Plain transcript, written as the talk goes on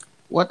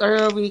What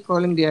are we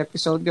calling the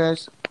episode,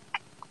 guys?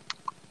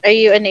 Are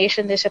you a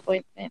nation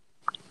disappointment?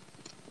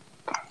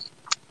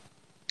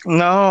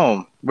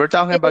 No, we're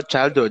talking about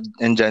childhood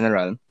in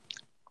general.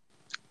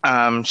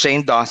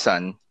 Shane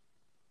Dawson.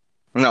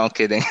 No,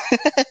 kidding.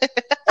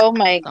 Oh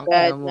my Tangina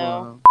God, mo, no.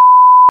 ah.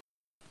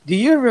 Do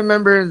you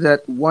remember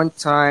that one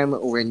time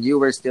when you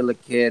were still a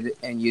kid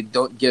and you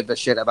don't give a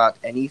shit about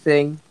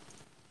anything?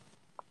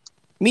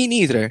 Me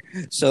neither.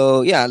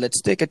 So yeah, let's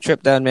take a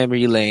trip down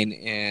memory lane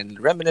and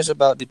reminisce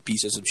about the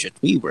pieces of shit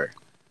we were.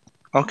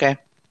 Okay.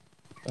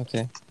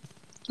 Okay.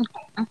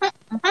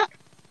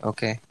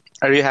 Okay.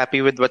 Are you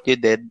happy with what you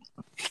did?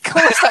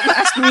 Come on, stop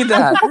asking me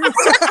that.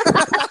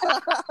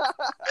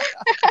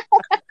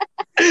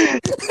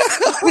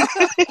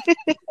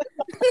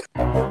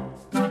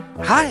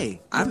 Hi,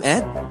 I'm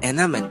Ed,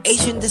 and I'm an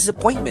Asian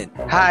disappointment.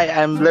 Hi,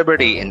 I'm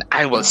Liberty, and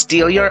I will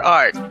steal your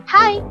art.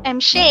 Hi, I'm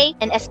Shay,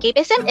 and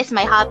escapism is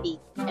my hobby.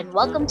 And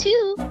welcome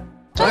to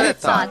Toilet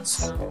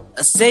Thoughts,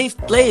 a safe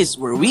place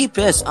where we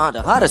piss on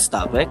the hottest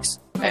topics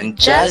And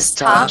Just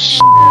Talk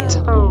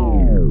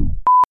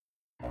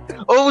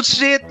Oh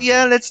shit,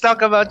 yeah, let's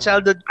talk about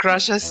childhood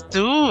crushes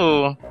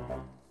too.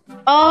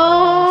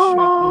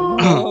 Oh.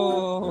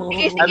 Oh.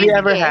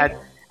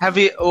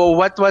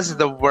 What was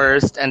the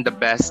worst and the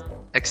best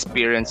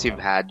experience you've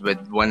had with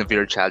one of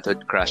your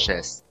childhood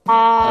crushes?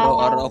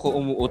 Araw-araw ako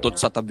umuutot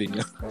sa tabi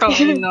niya.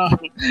 No.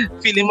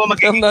 Feeling mo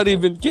I'm not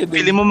even kidding.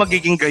 Feeling mo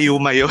magiging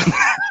gayuma yun.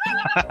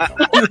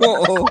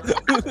 Oo.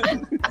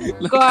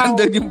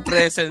 Nakandad yung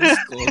presence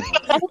ko.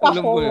 Ano pa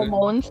Alam mo yun.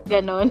 hormones?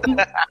 Ganon.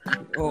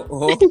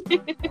 Oo.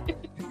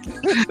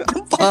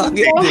 Ang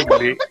pangit, di ba?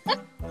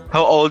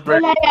 How old were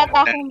Wala you?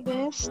 yata akong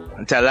best.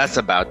 Tell us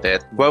about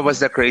it. What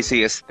was the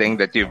craziest thing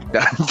that you've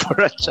done for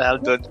a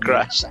childhood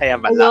crush? I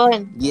have a lot.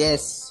 Ayun.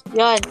 Yes.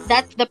 Yun.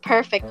 That's the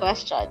perfect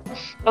question.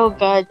 Oh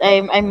God,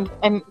 I'm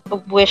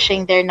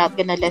wishing they're not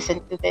gonna listen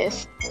to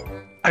this.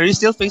 Are you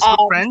still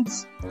Facebook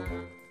friends?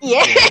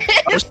 Yeah.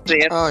 Oh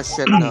shit. Oh,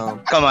 shit,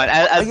 no. Come on,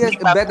 I'll Yes,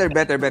 bleep out, better.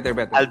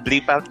 I'll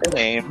bleep out the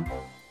name.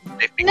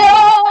 They figure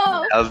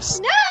No. themselves.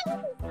 No.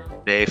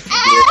 They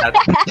figure out.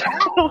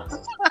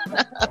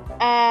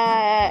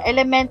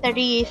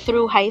 Elementary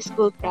through high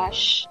school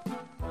crush.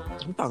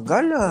 Ang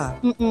tagal ah.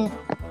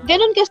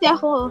 Ganon kasi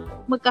ako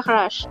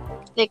magka-crush.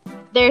 Like,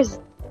 there's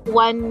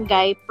one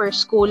guy per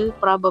school,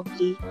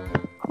 probably.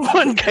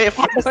 One guy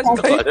for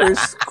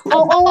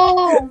Oh,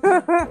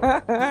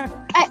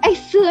 I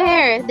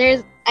swear.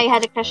 I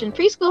had a crush in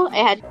preschool. I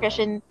had a crush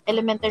in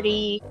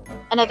elementary.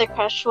 Another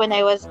crush when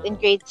I was in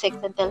grade 6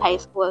 until high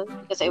school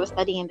because I was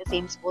studying in the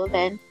same school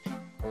then.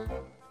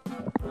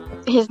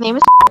 His name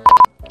is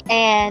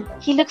and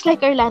he looks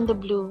like Orlando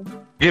Bloom.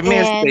 Give me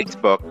his And-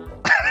 Facebook.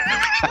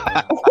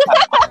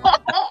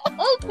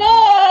 Oh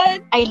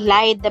God! I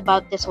lied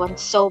about this one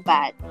so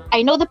bad.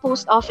 I know the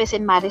post office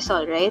in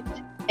Marisol, right?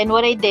 And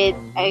what I did,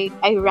 I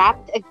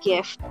wrapped a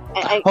gift.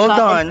 I Hold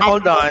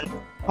got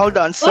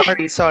on.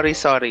 Sorry.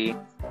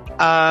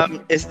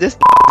 Is this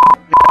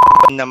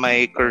na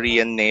my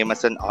Korean name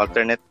as an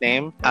alternate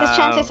name? Because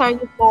chances are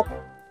you've got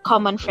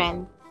common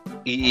friend.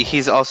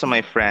 He's also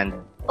my friend.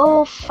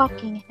 Oh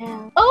fucking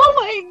hell! Oh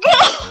my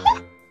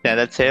God! Yeah,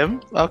 that's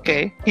him?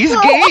 Okay. He's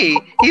gay!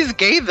 He's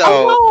gay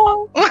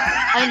though!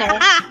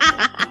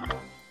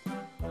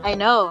 I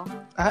know.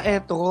 Ah,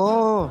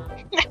 eto.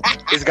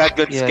 He's got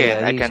good Yeah, skin.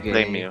 yeah, I he's can't gay.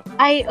 blame you.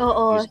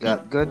 He's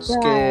got good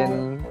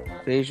skin,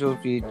 facial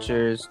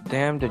features.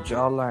 Damn, the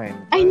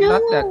jawline. I know.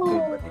 Not that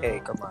good, but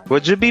hey, come on.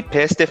 Would you be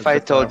pissed if It's I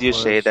the told you,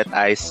 top Shay, worst. that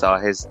I saw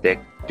his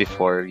dick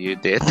before you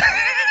did?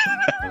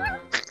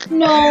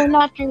 No,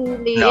 not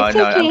really. No, It's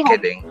I'm okay.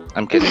 kidding.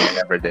 I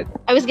never did.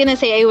 I was gonna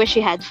say I wish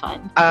you had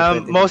fun.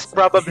 Most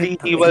probably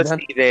he will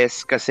see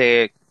this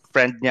kasi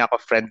friend niya ako,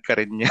 friend ka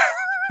rin niya.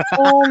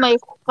 Oh my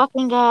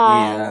fucking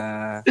God!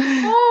 Yeah.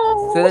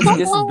 Oh. So let's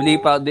just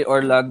bleep out the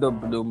Orlando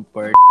Bloom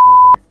part.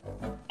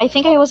 I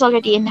think I was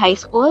already in high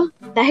school.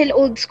 Dahil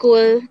old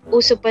school,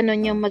 uso pa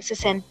nun yung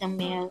magsasend ng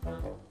mail.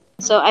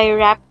 So I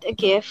wrapped a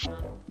gift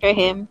for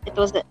him. It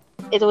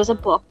was a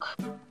book,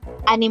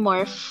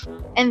 Animorph,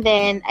 and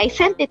then I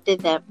sent it to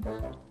them,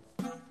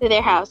 to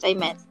their house. I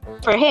meant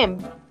for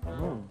him,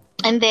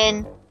 and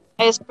then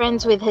I was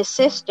friends with his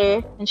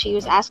sister, and she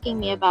was asking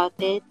me about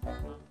it.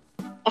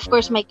 Of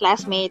course, my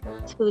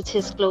classmates, who's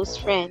his close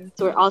friends,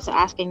 were also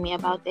asking me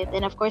about it,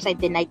 and of course, I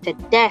denied to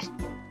death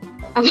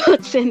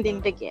about sending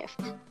the gift.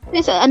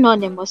 It's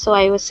anonymous, so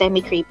I was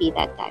semi-creepy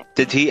that time.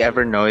 Did he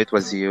ever know it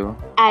was you?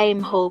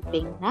 I'm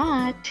hoping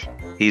not.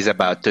 He's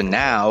about to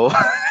now.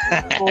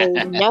 Oh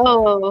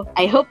no.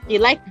 I hope you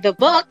like the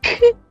book.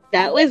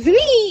 That was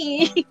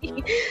me.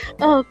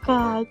 Oh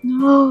God,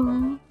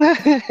 no.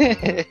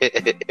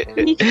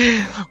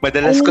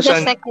 Madalas ko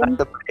I need a siya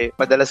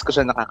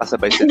second.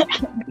 nakakasabay sa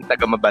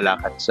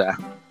taga-Mabalacat siya.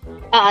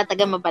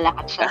 Taga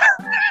Mabalacat siya.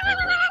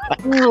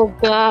 Oh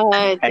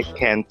God. I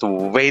can't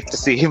wait to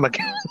see him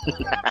again.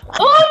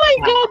 Oh my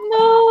God,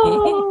 no.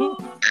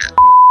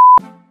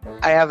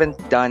 I haven't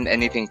done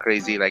anything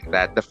crazy like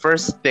that. The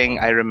first thing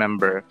I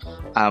remember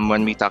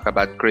when we talk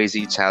about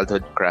crazy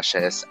childhood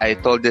crushes, I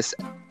told this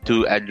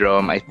to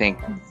Edrom, I think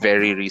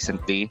very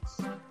recently.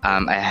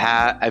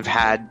 I've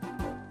had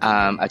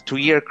a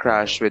 2-year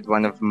crush with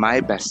one of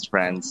my best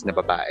friends na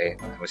babae.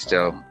 I was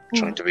still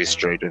trying to be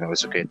straight when I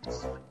was a kid.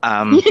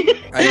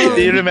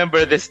 Do you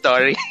remember this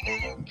story?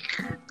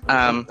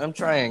 I'm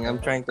trying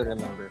to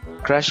remember.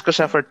 Crush ko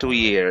siya for 2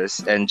 years,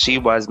 and she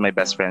was my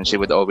best friend. She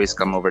would always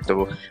come over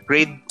to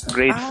grade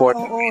 4.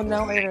 Oh,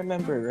 now I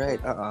remember.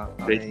 Right.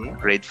 Okay.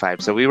 Grade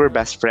 5. So we were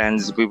best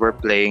friends. We were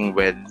playing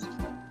with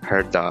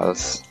her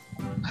dolls.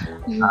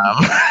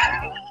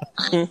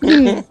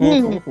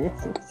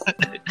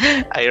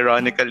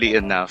 Ironically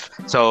enough.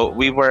 So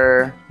we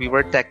were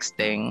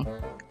texting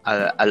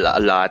a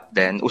lot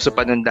then. Uso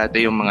pa nun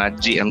dati yung mga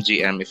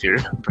GM, if you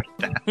remember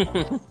that.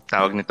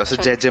 Tawag nito. So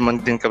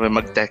Jejemon din kami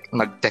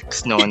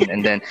mag-text noon,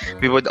 and then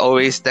we would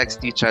always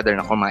text each other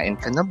na kumain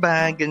ka na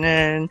ba?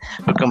 Ganun.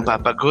 Huwag kang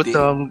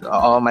papagutom.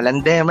 Oo,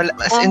 malande.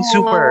 As in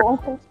super.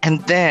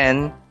 And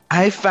then,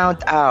 I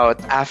found out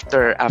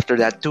after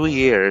that 2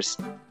 years,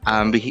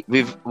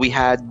 we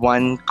had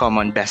one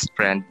common best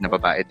friend na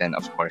babae then,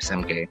 of course,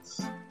 I'm gay.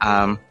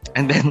 And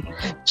then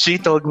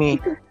she told me,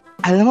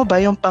 alam mo ba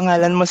yung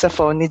pangalan mo sa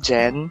phone ni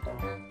Jen?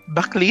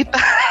 Baklita.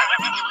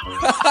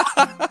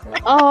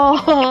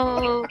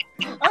 Oh.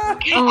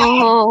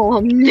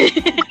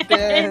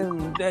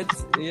 Damn,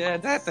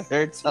 that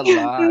hurts a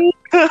lot.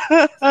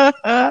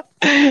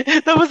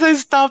 Tapos I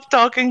stopped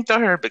talking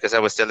to her because I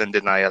was still in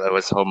denial. I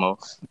was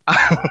homo.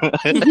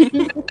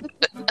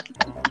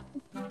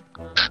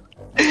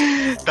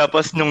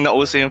 Tapos nung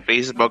nauso yung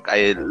Facebook,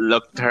 I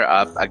looked her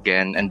up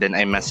again and then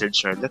I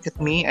messaged her, look at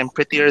me, I'm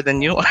prettier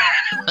than you.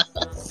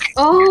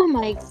 Oh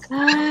my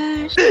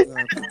gosh.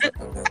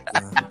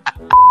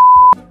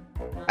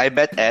 I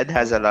bet Ed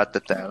has a lot to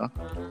tell.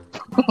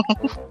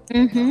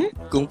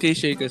 Kung kay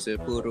Shay kasi,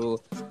 puro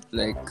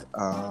like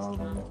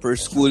per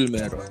school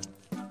meron.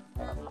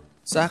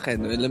 Sa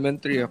akin, no,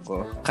 elementary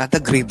ako, kada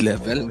grade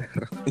level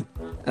meron.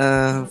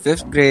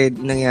 5th grade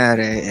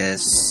nangyari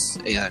is,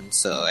 ayan,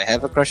 so I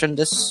have a crush on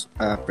this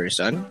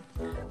person.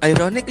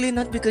 Ironically,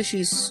 not because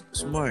she's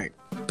smart,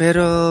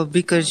 pero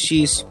because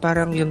she's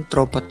parang yung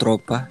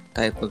tropa-tropa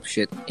type of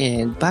shit.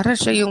 And para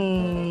siya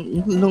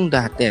yung, nung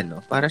dati, no?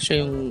 Para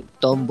siya yung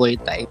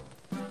tomboy type.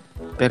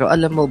 Pero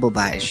alam mo,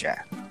 babae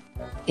siya.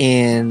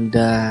 And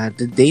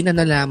the day na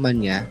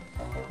nalaman niya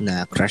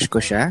na crush ko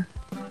siya,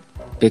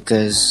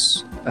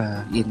 because,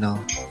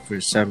 for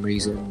some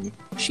reason,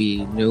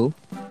 she knew.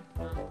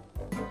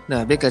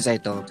 No, because I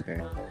told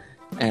her.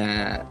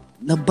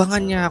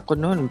 Nabangan niya ako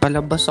noon.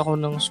 Palabas ako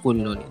ng school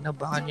noon.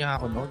 Nabangan niya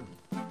ako noon.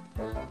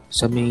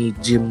 Sa may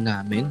gym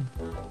namin.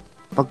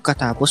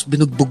 Pagkatapos,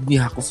 binugbog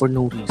niya ako for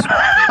no reason.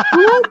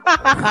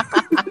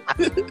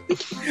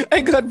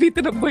 I got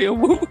beaten up by a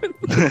woman.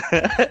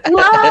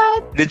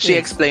 What? Did she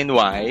explain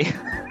why?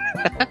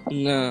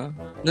 No.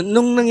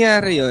 Nung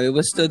nangyari yun, it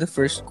was still the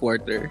first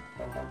quarter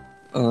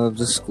of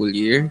the school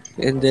year.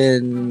 And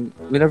then,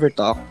 we never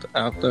talked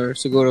after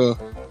siguro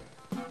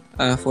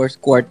 4th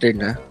quarter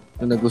na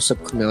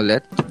nag-usap kami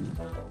ulit.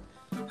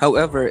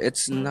 However,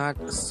 it's not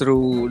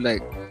through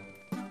like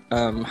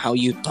how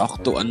you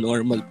talk to a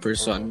normal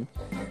person.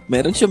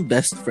 Meron siyang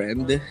best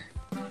friend.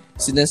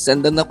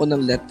 Sinasendan ako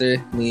ng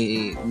letter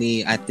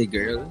ni ate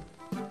girl.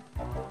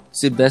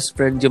 Si best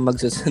friend yung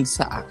magsasend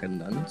sa akin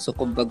nun. So,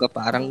 kumbaga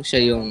parang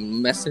siya yung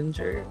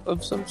messenger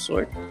of some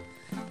sort.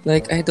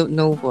 Like, I don't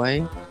know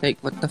why. Like,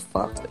 what the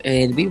fuck?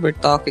 And we were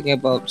talking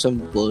about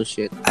some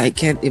bullshit. I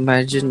can't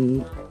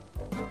imagine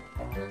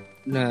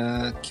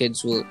na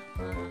kids will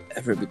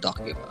ever be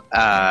talking about.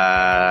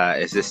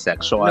 Is this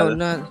sexual?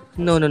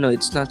 No,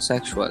 it's not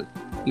sexual.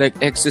 Like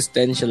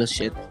existential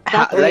shit.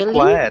 Like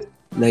what?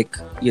 Like,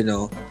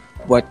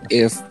 what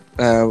if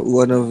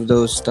one of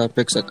those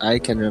topics that I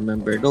can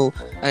remember, no,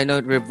 I know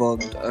it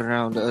revolved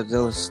around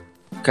those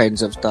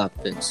kinds of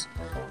topics.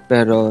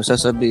 Pero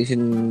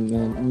sasabihin,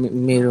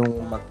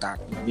 mayroong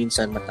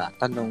minsan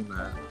matatanong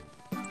na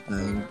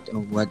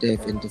what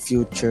if in the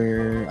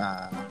future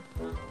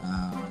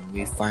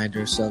we find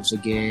ourselves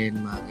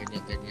again, mga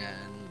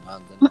ganyan, mga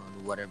ganon,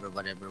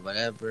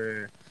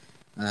 whatever.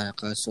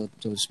 So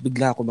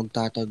bigla ako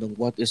magtatanong,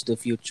 what is the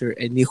future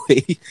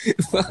anyway?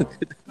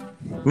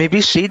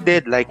 Maybe she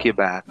did like you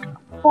back.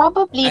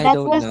 Probably. I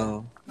don't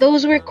know.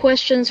 Those were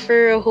questions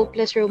for a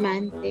hopeless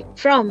romantic.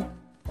 From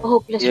a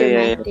hopeless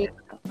romantic.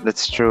 Yeah.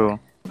 That's true.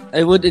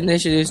 I would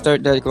initially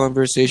start that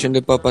conversation.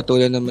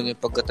 Nagpapatuloy naman yung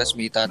pagkatas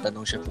may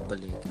tatanong siya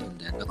pabalik. And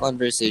then the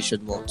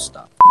conversation won't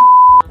stop.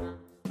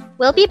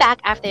 We'll be back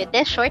after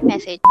this short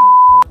message.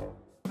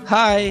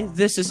 Hi,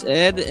 this is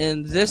Ed,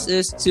 and this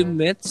is 2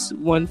 Myths,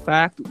 1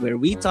 Fact, where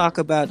we talk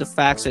about the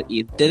facts that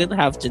you didn't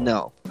have to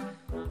know.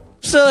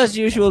 So, as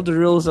usual, the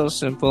rules are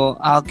simple.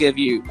 I'll give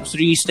you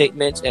 3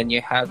 statements, and you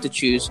have to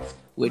choose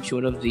which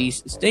one of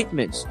these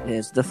statements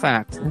is the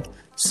fact.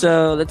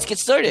 So, let's get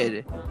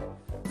started.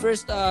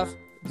 First off,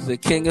 the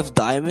King of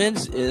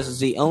Diamonds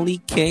is the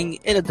only king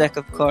in a deck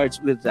of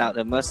cards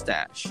without a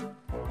mustache.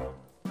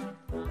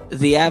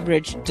 The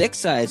average dick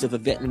size of a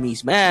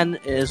Vietnamese man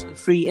is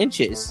 3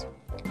 inches.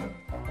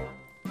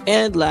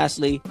 And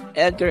lastly,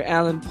 Edgar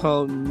Allan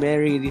Poe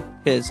married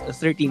his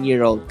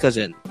 13-year-old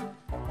cousin.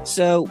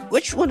 So,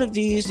 which one of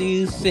these do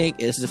you think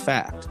is the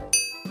fact?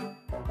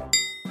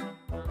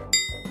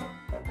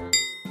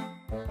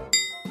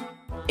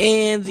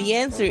 And the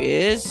answer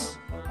is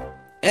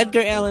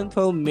Edgar Allan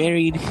Poe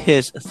married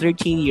his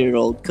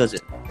 13-year-old cousin.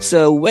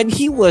 So, when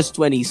he was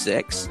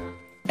 26,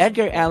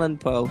 Edgar Allan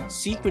Poe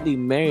secretly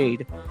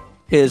married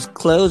his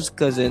close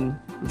cousin,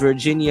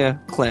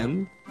 Virginia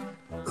Clem,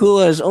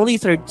 who was only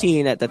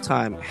 13 at the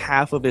time,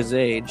 half of his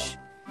age.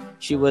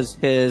 She was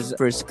his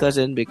first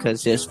cousin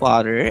because his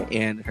father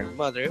and her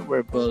mother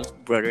were both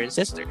brother and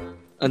sister.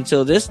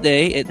 Until this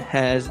day, it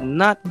has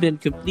not been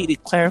completely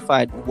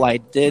clarified why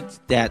did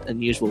that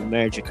unusual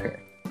marriage occur.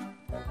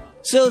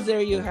 So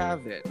there you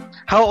have it.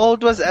 How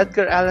old was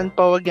Edgar Allan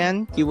Poe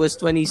again? He was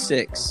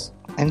 26.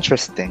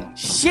 Interesting.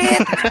 Shit!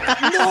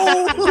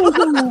 No!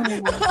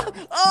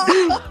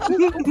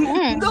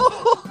 No!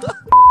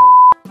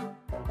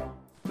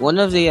 One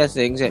of the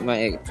things that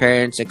my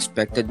parents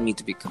expected me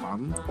to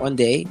become one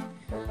day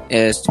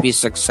is to be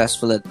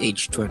successful at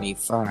age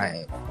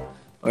 25.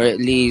 Or at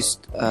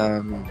least,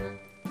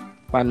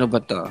 paano ba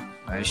to?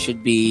 I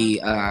should be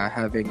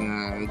having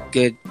a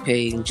good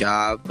paying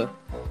job.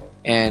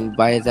 And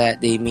by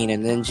that, they mean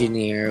an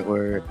engineer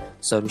or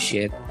some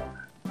shit.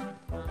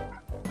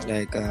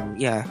 Like,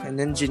 an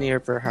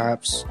engineer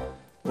perhaps.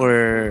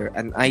 Or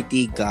an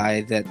IT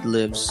guy that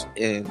lives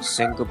in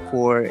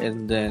Singapore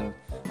and then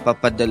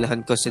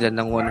papadalahan ko sila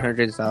ng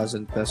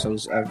 100,000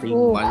 pesos every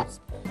month.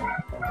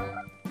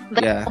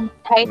 That's a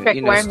height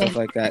requirement. Stuff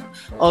like that.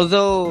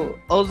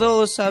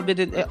 Although sabi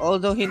din,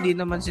 although hindi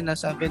naman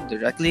sinasabi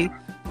directly,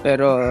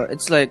 pero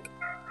it's like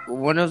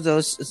one of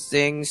those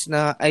things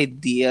na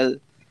ideal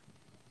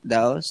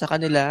daw sa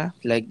kanila,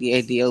 like the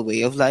ideal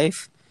way of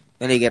life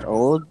when they get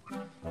old.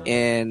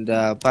 And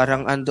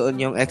parang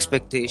andoon yung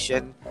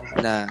expectation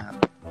na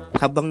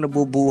habang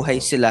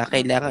nabubuhay sila,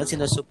 kailangan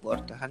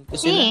sinusuportahan ko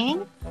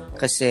sila.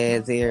 Kasi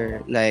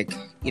they're like,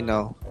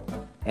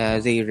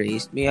 they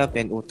raised me up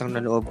and utang na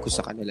loob ko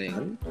sa kanila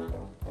yun.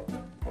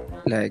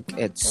 Like,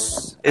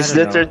 it's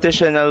the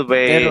traditional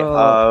way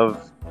of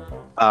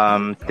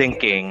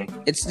thinking.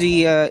 It's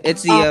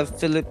the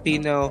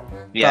Filipino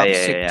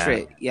toxic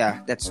trait.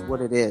 Yeah, that's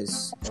what it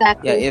is.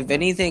 Exactly. Yeah, if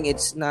anything,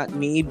 it's not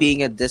me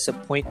being a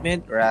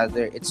disappointment,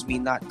 rather it's me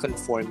not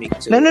conforming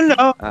to. No.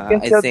 I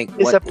think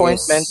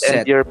disappointment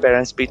and your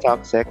parents be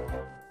toxic.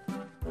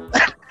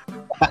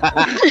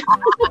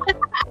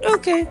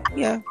 Okay,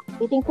 yeah.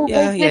 Eating food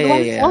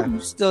Yeah.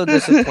 Still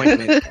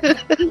disappointment.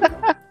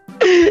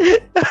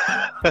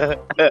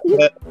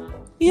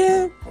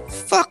 Yeah,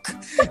 fuck.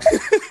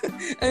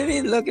 I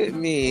mean, look at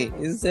me.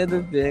 Instead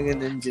of being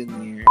an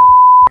engineer.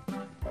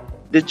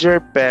 Did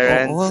your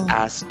parents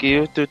ask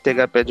you to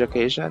take up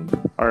education?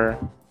 Or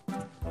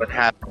what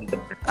happened?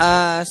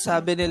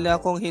 Sabi nila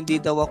kung hindi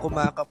daw ako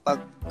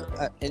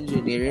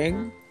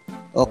makakapag-engineering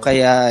o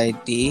kaya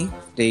IT,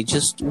 they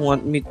just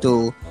want me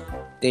to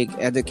take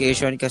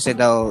education kasi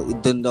daw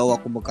doon daw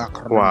ako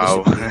magkakaroon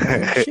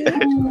ng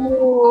discipline.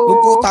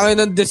 Puputangin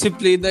ng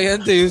discipline na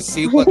yan. Do you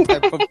see what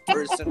type of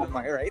person am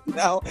I right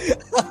now?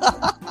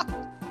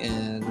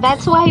 And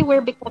that's why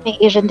we're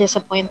becoming Asian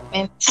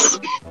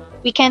disappointments.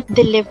 We can't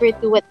deliver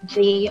to what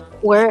they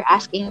were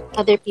asking,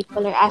 other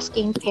people are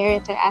asking,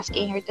 parents are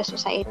asking, or the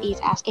society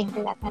is asking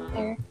for that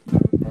matter.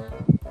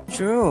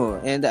 True.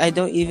 And I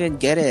don't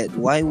even get it.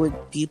 Why would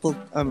people,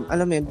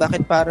 alam mo yun,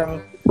 bakit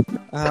parang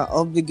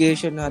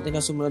obligation natin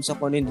na sumunod sa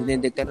kung ano yung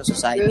dinidikta ng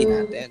society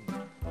natin?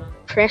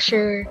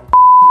 Pressure.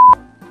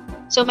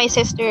 So my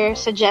sister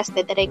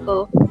suggested that I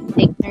go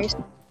take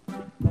nursing.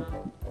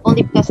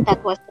 Only because that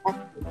was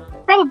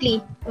probably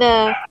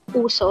the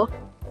uso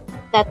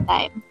that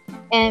time.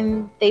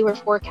 And they were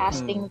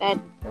forecasting that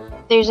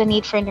there's a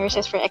need for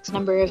nurses for X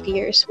number of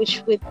years, which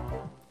would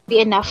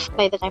be enough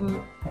by the time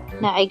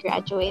na I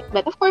graduate.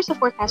 But of course, the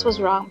forecast was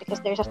wrong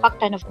because there's a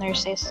fuck ton of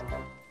nurses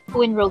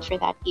who enrolled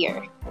for that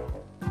year.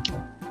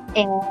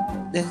 And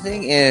the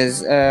thing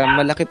is,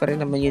 malaki pa rin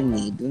naman yung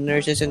need of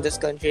nurses in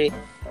this country.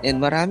 And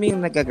marami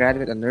yung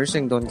nag-graduate of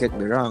nursing, don't get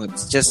me wrong.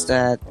 It's just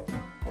that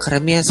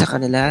karamihan sa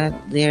kanila,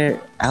 they're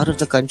out of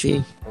the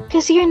country.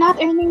 Because you're not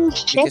earning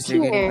shit because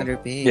they're getting here.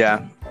 underpaid.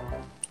 Yeah.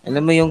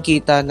 Alam mo yung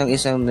kita ng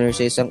isang nurse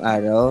sa isang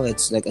araw,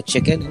 it's like a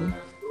chicken.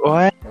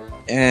 What?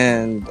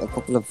 And a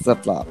couple of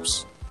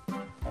flip-flops.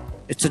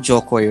 It's a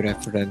Jokoy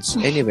reference.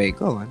 Anyway,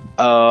 go on.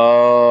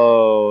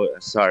 Oh,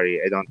 sorry.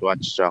 I don't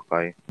watch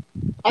Jokoy.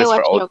 That's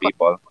for old Jokoy.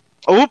 people.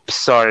 Oops,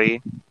 sorry.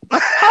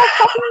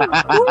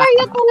 Who are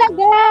you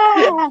talaga?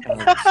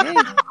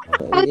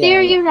 How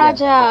dare you,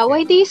 Raja? Yeah, okay.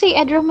 Why do you say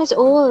Edrom is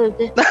old?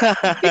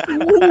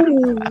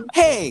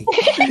 Hey!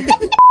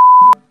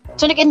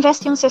 So,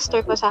 nag-invest yung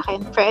sister ko sa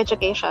akin for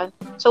education.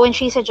 So, when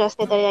she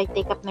suggested that I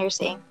take up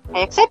nursing,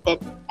 I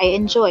accepted. I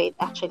enjoyed,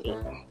 actually.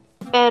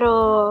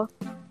 Pero,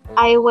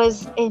 I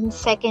was in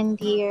second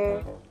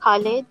year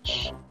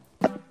college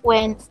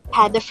when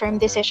I had the firm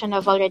decision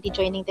of already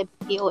joining the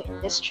BPO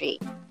industry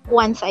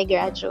once I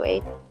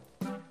graduate.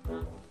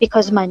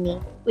 because money.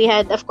 We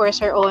had, of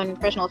course, our own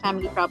personal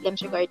family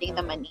problems regarding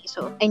the money.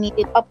 So I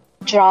needed a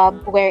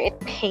job where it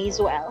pays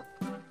well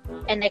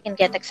and I can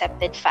get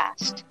accepted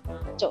fast.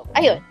 So,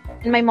 ayun.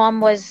 And my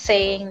mom was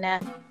saying na,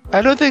 I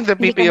don't think the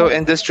hindi ka BPO mag-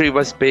 industry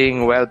was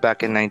paying well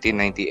back in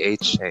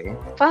 1998, Shay.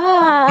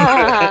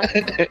 Fuck!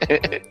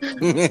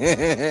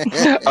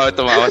 Oh,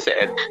 tumawa si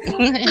Ed.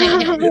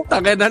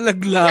 Taka na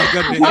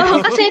laglagan eh.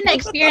 Oo, kasi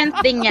na-experience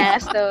din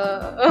niya. So,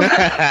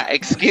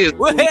 Excuse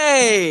me.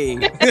 Hey!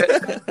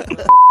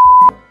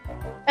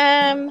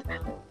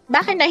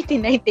 back in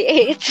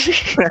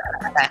 1998,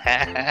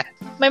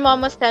 my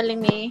mom was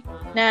telling me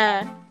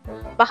na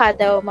baka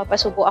daw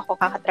mapasubo ako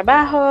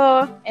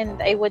kakatrabaho and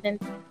I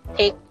wouldn't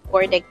take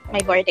my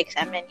board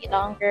exam any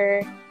longer.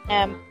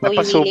 Mawili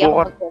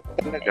Napasubo ako ka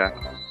talaga.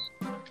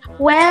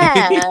 Well,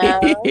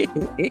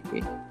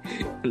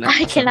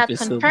 I cannot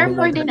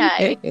confirm or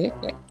deny.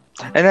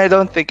 And I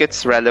don't think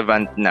it's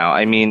relevant now.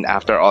 I mean,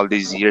 after all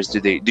these years, do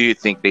you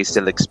think they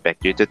still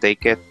expect you to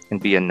take it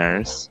and be a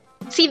nurse?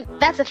 See,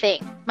 that's the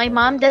thing. My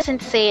mom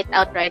doesn't say it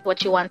outright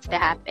what she wants to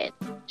happen.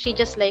 She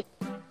just like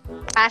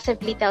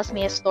passively tells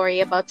me a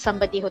story about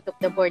somebody who took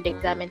the board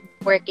exam and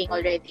working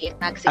already in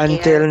Mexico.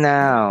 Until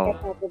now.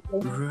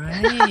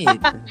 Right.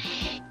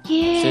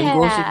 Yeah. Same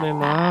goes with my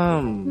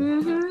mom.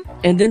 Mm-hmm.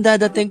 And then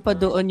dadating pa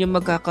doon yung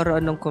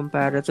magkakaroon ng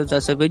comparison.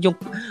 Sasabihin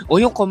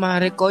yung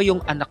kumare ko, yung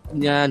anak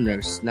niya,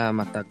 nurse na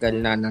matagal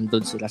na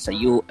nandun sila sa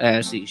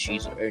US.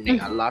 She's earning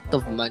a lot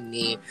of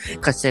money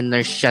kasi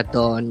nurse siya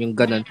doon. Yung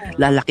ganun.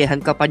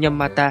 Lalakihan ka pa niya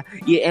mata.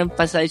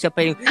 I-emphasize siya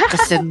pa yung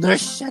kasi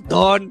nurse siya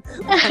doon.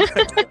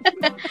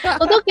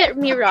 Well, don't get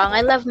me wrong.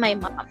 I love my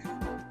mom.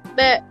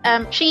 But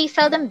she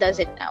seldom does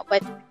it now.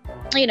 But,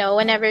 you know,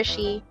 whenever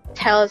she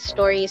tells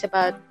stories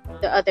about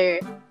the other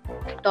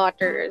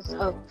daughters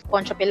of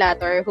Poncho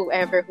Pilato or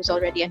whoever who's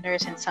already a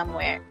nurse in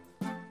somewhere.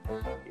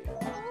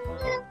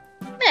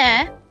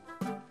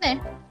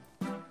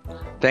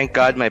 Thank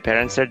God my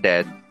parents are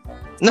dead.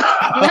 God,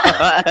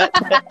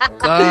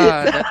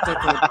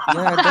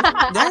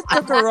 that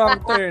took a wrong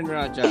turn,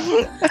 Raja.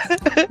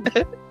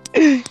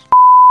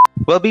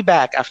 We'll be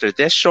back after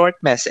this short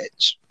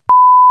message.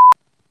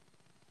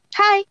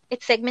 Hi,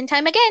 it's segment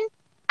time again.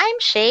 I'm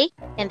Shay,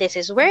 and this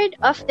is Word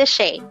of the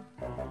Shay,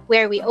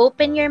 where we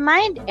open your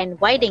mind and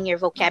widen your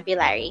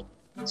vocabulary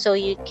so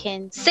you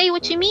can say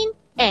what you mean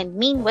and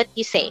mean what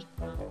you say.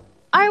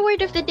 Our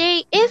word of the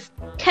day is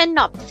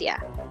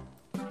canopsia,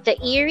 the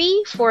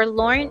eerie,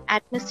 forlorn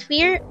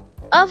atmosphere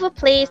of a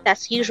place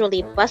that's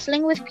usually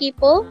bustling with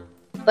people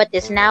but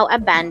is now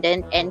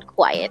abandoned and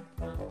quiet.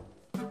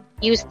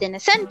 Used in a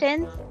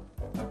sentence,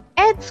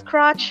 Ed's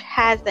crotch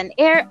has an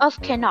air of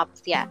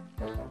canopsia.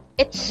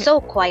 It's so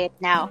quiet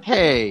now.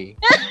 Hey.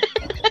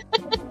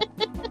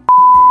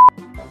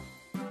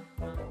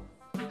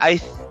 I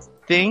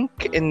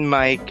think in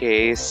my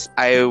case,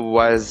 I'd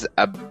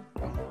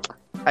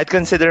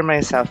consider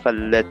myself a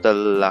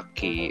little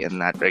lucky in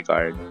that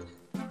regard.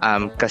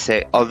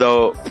 Kasi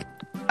although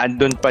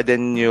andun pa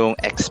din yung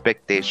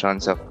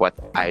expectations of what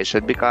I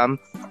should become,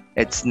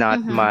 it's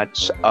not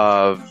much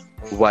of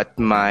what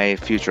my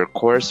future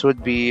course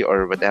would be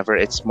or whatever.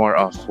 It's more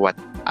of what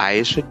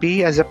I should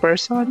be as a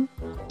person.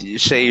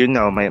 Shay, you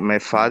know, my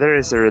father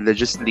is a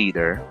religious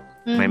leader.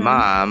 My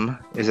mom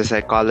is a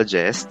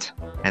psychologist.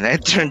 And I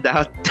turned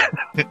out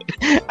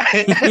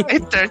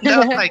I turned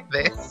out like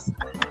this.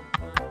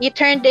 You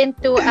turned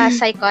into a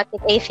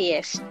psychotic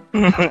atheist.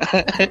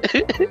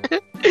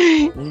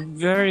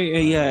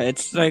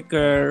 It's like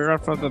a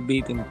rough of a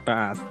beaten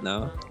path,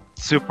 no?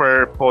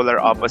 Super polar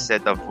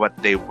opposite of what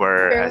they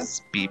were True.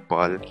 as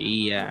people.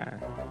 Yeah.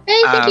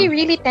 I think you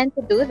really tend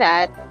to do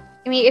that.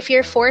 I mean, if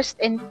you're forced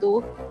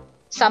into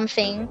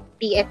something,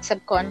 be it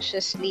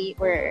subconsciously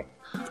or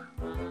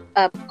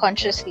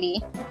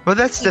consciously. Well,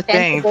 that's the You tend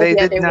thing. to go They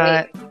the did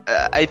other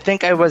not. I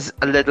think I was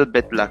a little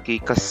bit lucky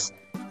because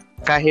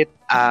kahit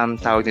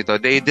tawag nito,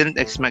 they didn't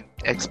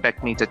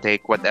expect me to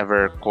take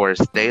whatever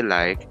course they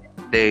like.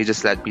 They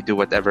just let me do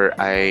whatever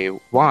I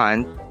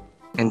want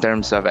in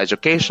terms of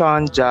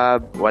education,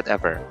 job,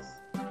 whatever.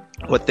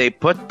 What they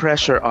put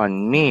pressure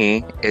on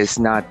me is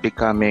not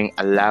becoming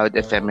a loud,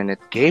 effeminate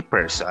gay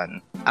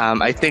person.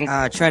 I think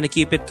Trying to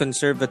keep it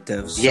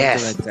conservative. Something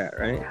Yes. like that,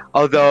 right?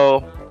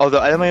 although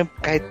alam mo yung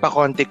kahit pa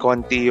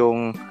konti-konti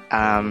yung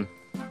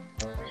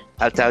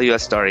I'll tell you a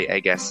story, I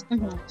guess.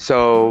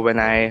 So when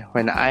I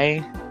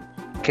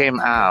came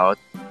out,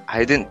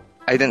 I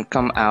didn't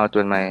come out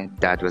when my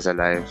dad was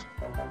alive.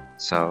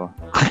 So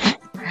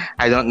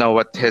I don't know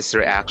what his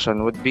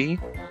reaction would be.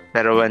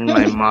 Pero when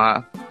my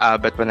mom,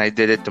 but when I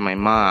did it to my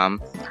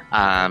mom,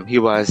 she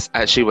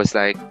was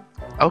like,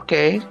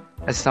 okay,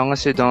 as long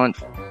as you don't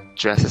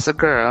dress as a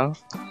girl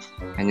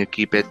and you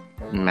keep it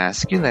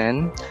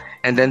masculine.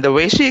 And then the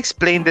way she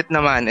explained it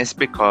naman is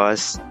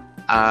because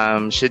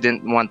she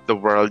didn't want the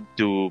world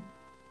to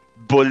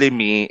bully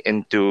me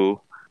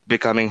into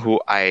becoming who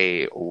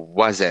I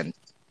wasn't,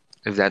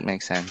 if that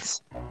makes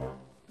sense.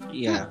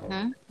 Yeah.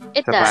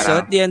 It So does. So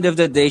parang, at the end of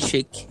the day,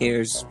 she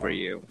cares for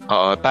you.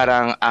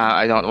 parang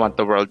I don't want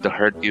the world to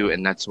hurt you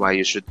and that's why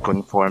you should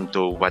conform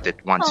to what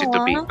it wants you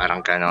to be. Aw.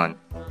 Parang ganon.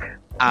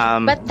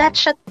 But that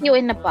shuts you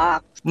in a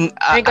box,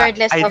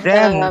 regardless I of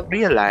then the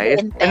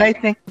realized, and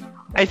intent.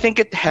 I think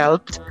it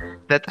helped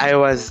that I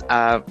was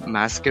a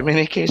mass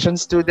communication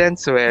student,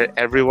 so where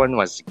everyone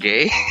was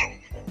gay.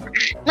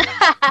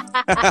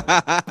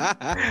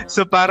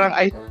 So parang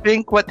I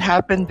think what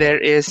happened there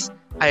is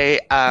I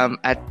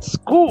at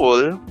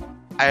school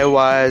I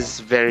was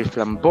very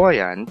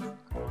flamboyant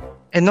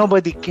and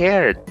nobody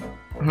cared.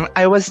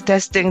 I was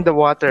testing the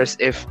waters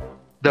if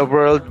the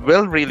world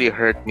will really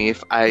hurt me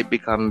if I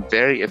become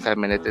very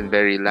effeminate and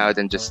very loud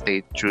and just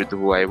stay true to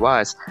who I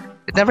was.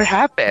 It never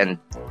happened.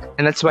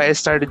 And that's why I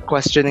started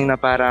questioning na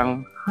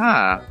parang,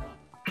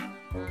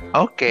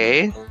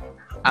 okay,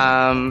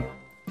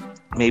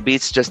 maybe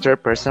it's just her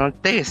personal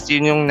taste.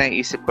 Yun yung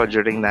naisip ko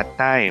during that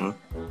time.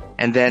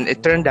 And then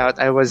it turned out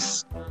I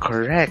was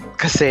correct.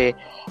 Kasi,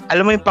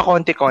 alam mo yung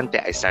pakonti-konti,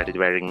 I started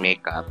wearing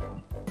makeup,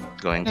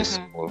 going to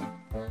school.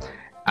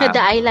 The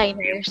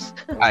eyeliners.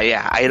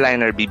 Yeah,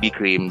 eyeliner, BB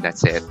cream,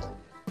 that's it.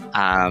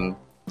 Alam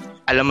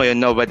mo yun,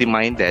 nobody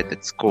minded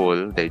at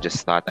school. They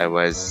just thought I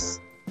was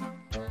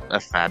a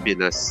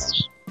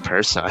fabulous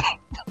person.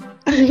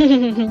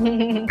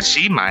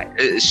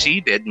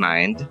 She did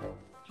mind.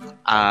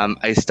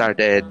 I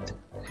started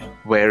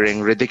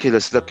wearing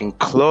ridiculous looking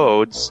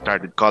clothes,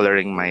 started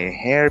coloring my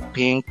hair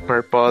pink,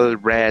 purple,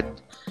 red.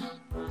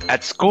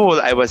 At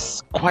school, I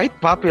was quite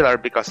popular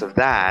because of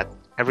that.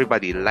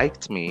 Everybody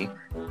liked me.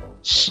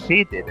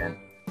 She didn't.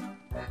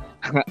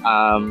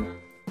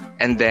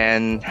 And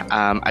then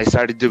I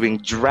started doing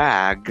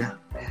drag.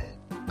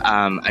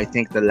 I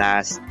think the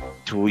last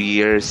 2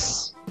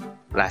 years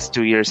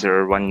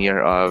or 1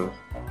 year of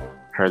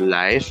her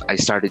life, I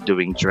started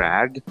doing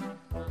drag.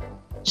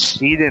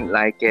 She didn't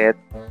like it.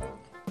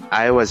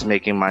 I was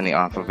making money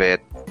off of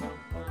it.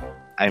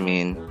 I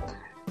mean,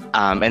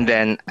 and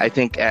then I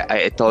think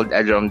I told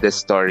Edrom this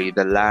story.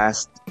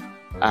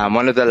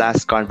 One of the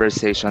last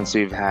conversations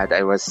we've had,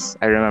 I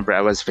remember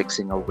I was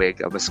fixing a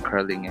wig. I was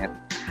curling it.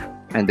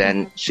 And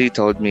then she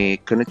told me,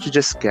 couldn't you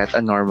just get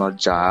a normal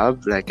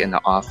job, like in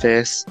the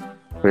office,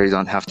 where you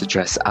don't have to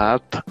dress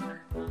up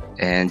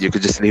and you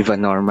could just live a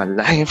normal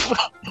life?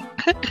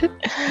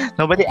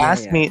 Nobody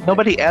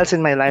else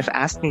in my life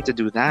asked me to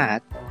do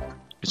that,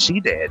 but she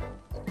did.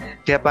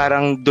 Kaya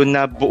parang dun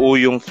na buo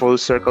yung full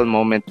circle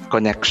moment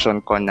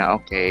connection ko na,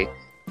 okay,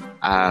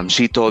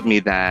 she told me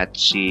that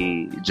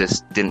she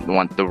just didn't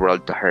want the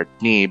world to hurt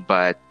me,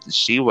 but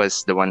she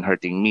was the one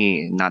hurting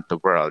me, not the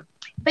world.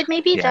 But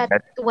maybe that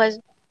was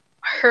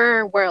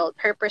her world,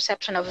 her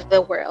perception of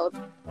the world.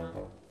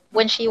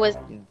 When she was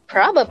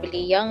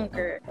probably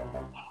younger,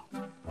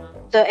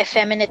 the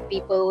effeminate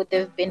people would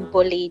have been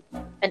bullied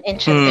an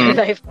inch of their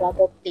life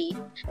probably.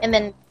 And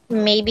then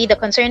maybe the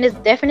concern is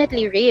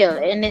definitely real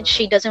and then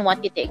she doesn't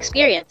want you to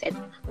experience it.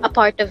 A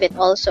part of it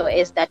also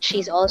is that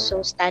she's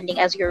also standing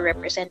as your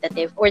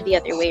representative, or the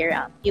other way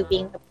around, you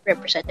being the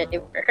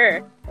representative for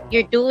her.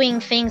 You're doing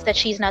things that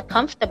she's not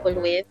comfortable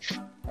with,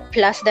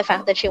 plus the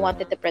fact that she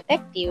wanted to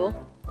protect you.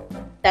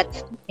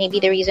 That's maybe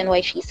the reason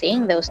why she's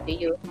saying those to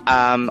you.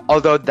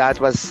 Although that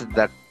was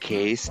the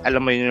case,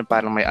 alam mo yun,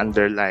 parang may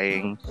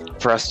underlying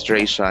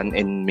frustration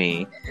in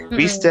me.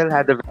 We still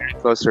had a very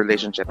close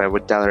relationship. I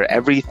would tell her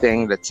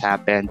everything that's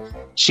happened.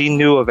 She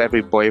knew of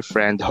every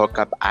boyfriend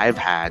hookup I've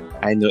had.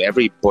 I knew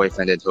every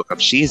boyfriend and hookup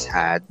she's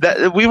had.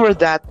 We were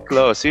that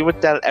close. We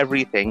would tell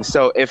everything.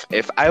 So if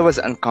I was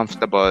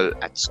uncomfortable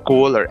at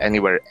school or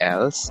anywhere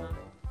else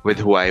with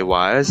who I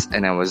was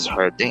and I was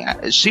hurting,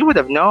 she would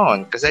have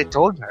known because I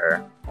told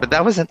her. But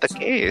that wasn't the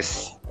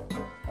case.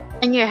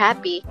 And you're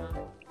happy.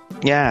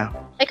 Yeah.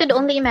 I could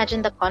only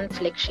imagine the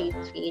conflict she's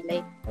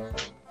feeling.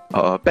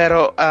 Oo.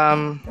 Pero,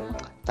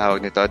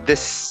 tawag nito,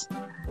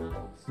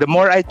 the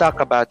more I talk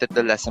about it,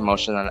 the less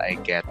emotional I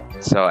get.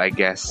 So I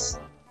guess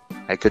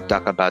I could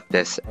talk about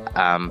this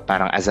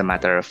parang as a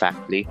matter of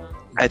factly.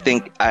 I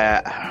think,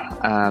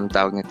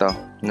 tawag nito,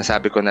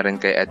 nasabi ko na rin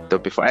kay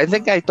Edto before. I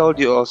think I told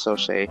you also,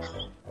 Shay,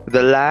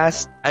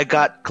 I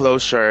got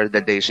closure the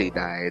day she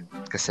died.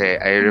 Kasi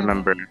I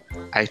remember,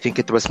 I think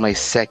it was my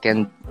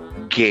second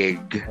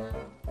gig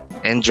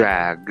in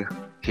drag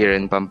here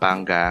in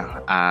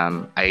Pampanga.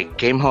 I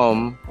came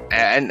home,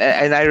 and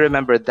I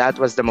remember that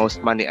was the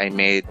most money I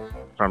made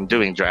from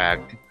doing drag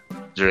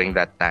during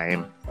that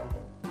time.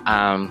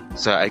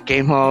 So I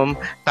came home,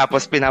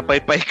 tapos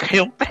pinapaypay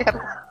ko yung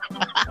pera.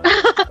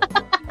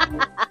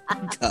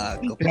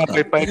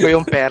 Pinapaypay ko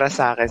yung pera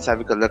sa akin.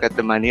 Sabi ko, look at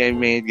the money I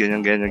made,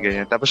 ganyan.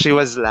 Tapos she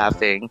was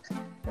laughing,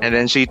 and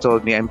then she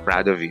told me, I'm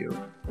proud of you.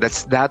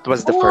 That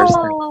was the first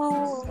time.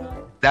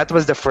 That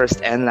was the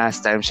first and last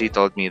time she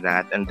told me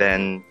that. And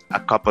then a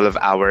couple of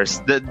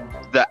hours, the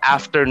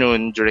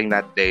afternoon during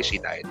that day, she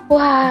died.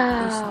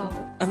 Wow.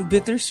 Ang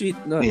bittersweet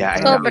nun. Yeah,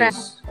 I Sobra.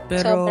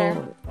 Pero,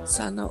 Sobra.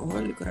 Sana all,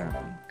 grabe.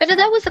 But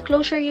that was the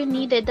closure you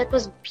needed. That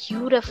was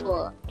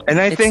beautiful. And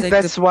I It's think like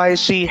that's why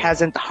she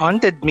hasn't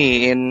haunted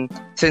me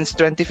since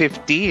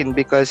 2015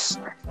 because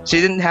she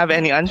didn't have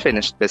any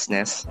unfinished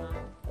business.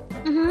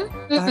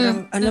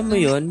 Parang, alam mo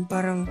yun,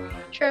 parang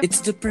True.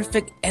 it's the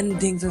perfect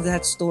ending to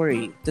that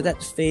story, to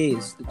that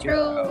phase. That you're,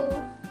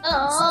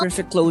 it's the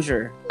perfect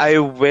closure. I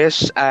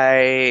wish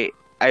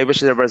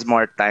there was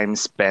more time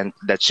spent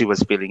that she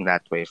was feeling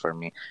that way for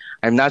me.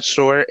 I'm not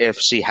sure if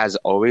she has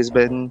always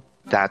been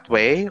that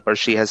way or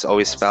she has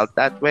always felt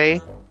that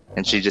way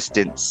and she just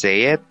didn't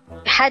say it.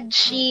 Had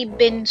she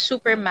been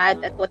super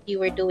mad at what you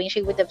were doing,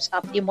 she would have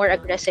stopped you more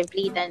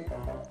aggressively than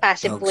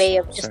passive way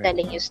of just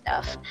telling you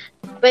stuff.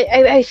 But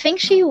I think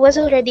she was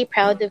already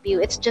proud of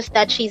you. It's just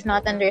that she's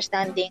not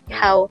understanding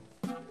how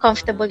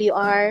comfortable you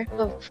are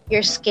of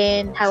your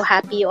skin, how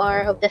happy you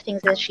are of the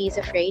things that she's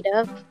afraid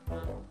of.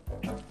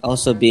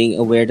 Also being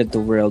aware that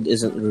the world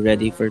isn't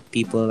ready for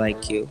people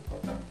like you.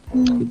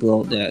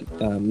 People that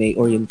may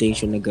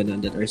orientation na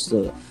ganun,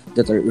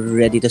 that are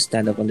ready to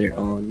stand up on their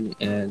own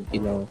and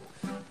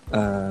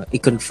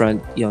confront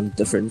yung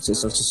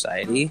differences of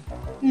society.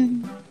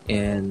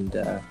 And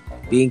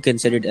being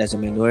considered as a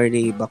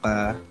minority,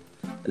 baka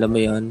alam mo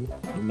yun,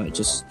 you might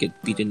just get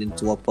beaten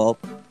into a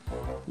pulp,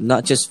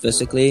 not just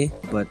physically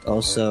but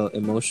also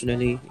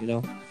emotionally,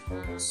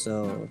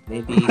 so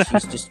maybe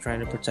she's just trying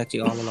to protect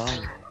you all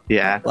along.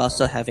 Yeah. While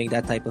still having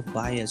that type of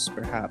bias,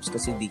 perhaps,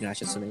 kasi hindi nga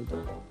siya sanay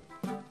doon.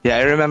 Yeah,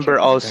 I remember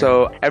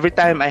also, every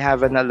time I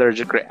have an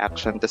allergic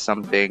reaction to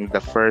something, the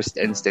first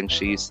instinct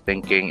she's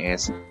thinking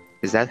is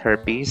that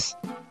herpes?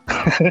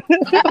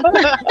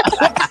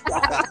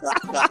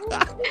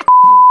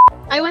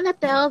 I want to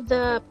tell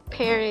the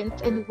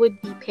parents and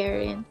would-be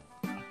parents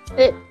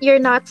that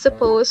you're not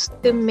supposed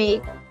to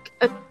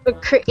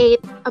create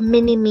a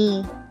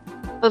mini-me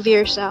of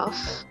yourself.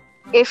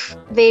 If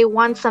they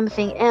want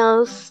something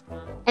else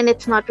and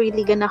it's not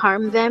really gonna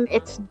harm them,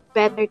 it's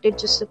better to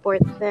just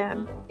support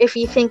them. If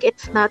you think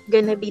it's not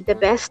gonna be the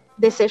best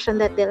decision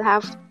that they'll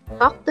have,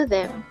 talk to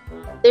them.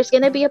 There's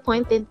gonna be a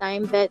point in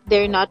time that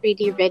they're not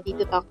really ready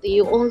to talk to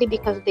you only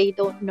because they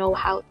don't know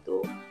how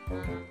to.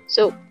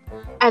 So,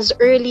 as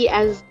early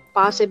as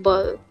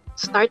possible,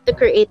 start to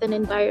create an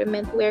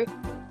environment where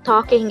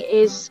talking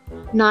is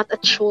not a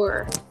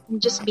chore.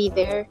 Just be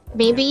there.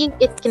 Maybe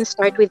it can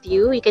start with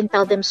you. You can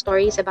tell them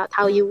stories about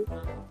how you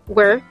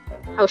were,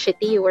 how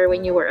shitty you were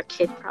when you were a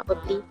kid,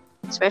 probably.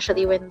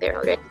 Especially when they're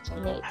already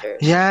teenagers.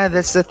 Yeah,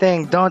 that's the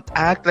thing. Don't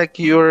act like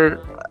you're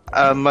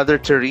Mother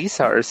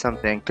Teresa or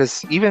something.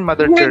 Because even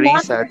Mother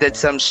Teresa did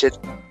some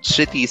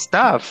shitty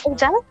stuff.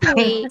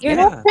 Exactly. You're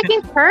not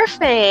freaking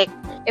perfect.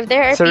 If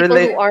there are people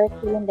who are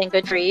feeling, then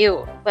good for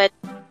you. But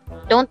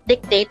don't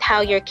dictate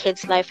how your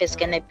kid's life is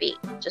gonna be.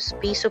 Just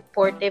be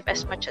supportive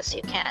as much as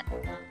you can.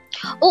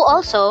 Oh,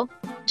 also,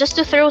 just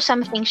to throw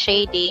something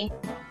shady,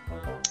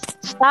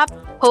 stop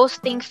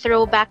posting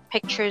throwback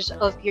pictures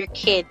of your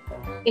kid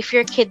if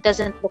your kid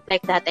doesn't look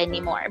like that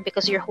anymore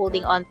because you're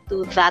holding on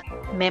to that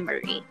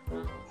memory.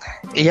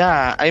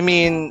 Yeah, I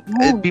mean,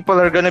 people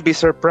are gonna be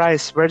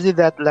surprised. Where did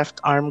that left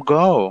arm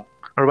go?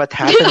 Or what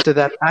happened to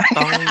that eye?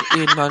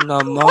 Tangina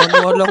naman,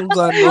 walang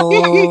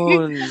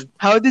ganon.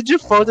 How did you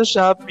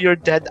Photoshop your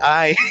dead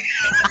eye?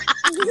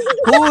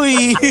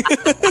 Huy!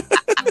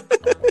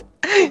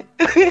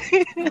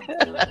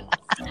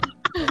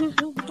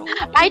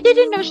 I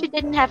didn't know she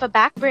didn't have a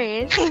back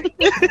brace.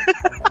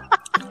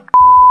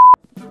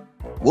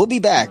 We'll be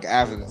back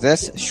after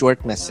this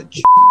short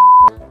message.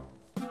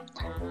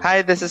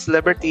 Hi, this is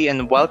Liberty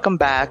and welcome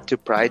back to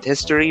Pride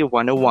History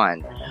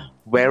 101,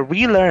 where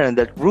we learn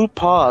that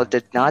RuPaul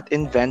did not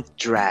invent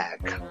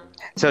drag.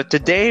 So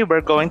today we're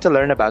going to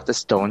learn about the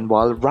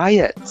Stonewall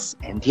Riots.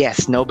 And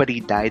yes, nobody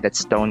died at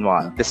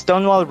Stonewall. The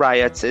Stonewall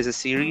Riots is a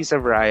series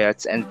of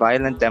riots and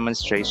violent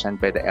demonstrations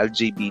by the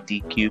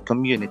LGBTQ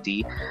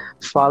community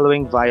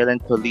following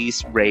violent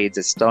police raids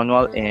at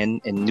Stonewall Inn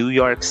in New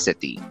York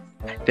City.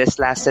 This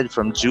lasted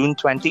from June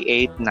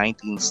 28,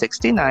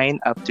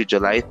 1969 up to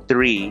July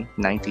 3,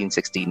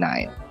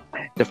 1969.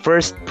 The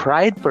first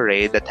Pride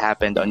Parade that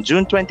happened on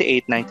June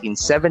 28,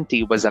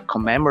 1970 was a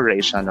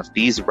commemoration of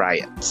these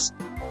riots.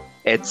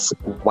 It's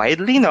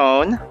widely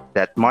known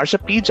that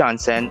Marsha P.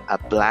 Johnson, a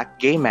black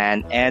gay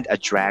man and a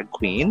drag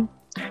queen,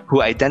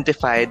 who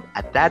identified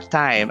at that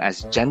time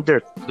as gender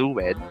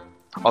fluid,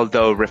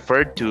 although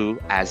referred to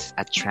as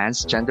a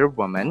transgender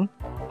woman,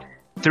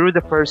 threw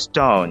the first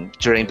stone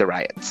during the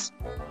riots.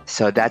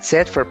 So that's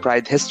it for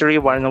Pride History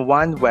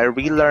 101, where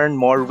we learn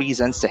more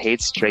reasons to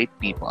hate straight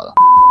people.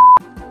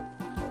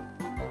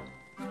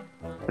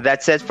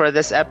 That's it for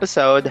this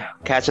episode.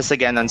 Catch us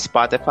again on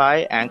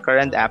Spotify, Anchor,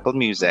 and Apple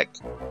Music.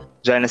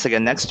 Join us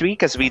again next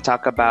week as we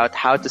talk about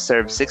how to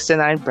serve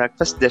 69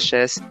 breakfast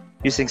dishes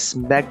using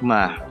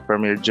smegma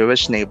from your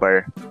Jewish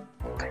neighbor.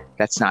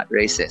 That's not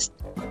racist.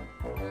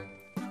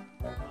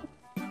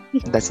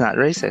 That's not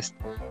racist.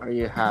 Are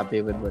you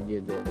happy with what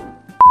you did?